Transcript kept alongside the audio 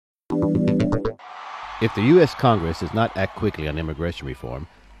If the U.S. Congress does not act quickly on immigration reform,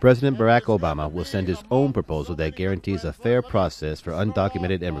 President Barack Obama will send his own proposal that guarantees a fair process for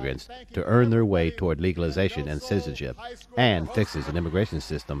undocumented immigrants to earn their way toward legalization and citizenship, and fixes an immigration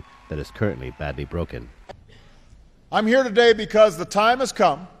system that is currently badly broken. I'm here today because the time has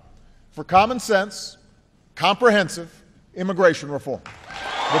come for common sense, comprehensive immigration reform.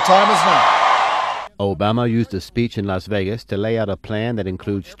 The time is now. Obama used a speech in Las Vegas to lay out a plan that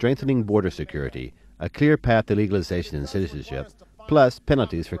includes strengthening border security, a clear path to legalization and citizenship, plus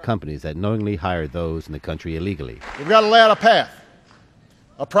penalties for companies that knowingly hire those in the country illegally. We've got to lay out a path,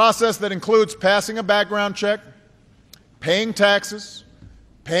 a process that includes passing a background check, paying taxes,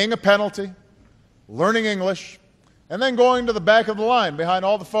 paying a penalty, learning English, and then going to the back of the line behind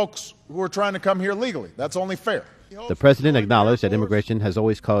all the folks who are trying to come here legally. That's only fair. The president acknowledged that immigration has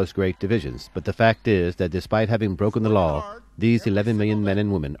always caused great divisions, but the fact is that despite having broken the law, these 11 million men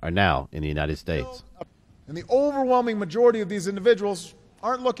and women are now in the United States. And the overwhelming majority of these individuals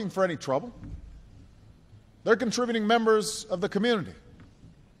aren't looking for any trouble. They're contributing members of the community.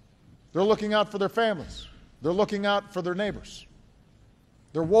 They're looking out for their families. They're looking out for their neighbors.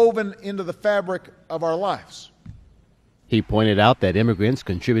 They're woven into the fabric of our lives. He pointed out that immigrants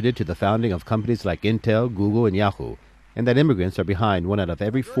contributed to the founding of companies like Intel, Google, and Yahoo, and that immigrants are behind 1 out of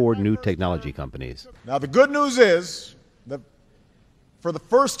every 4 new technology companies. Now, the good news is that for the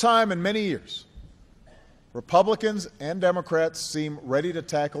first time in many years, Republicans and Democrats seem ready to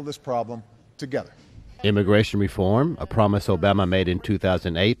tackle this problem together. Immigration reform, a promise Obama made in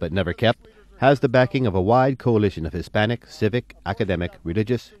 2008 but never kept, has the backing of a wide coalition of Hispanic, civic, academic,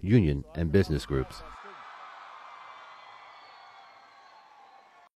 religious, union, and business groups.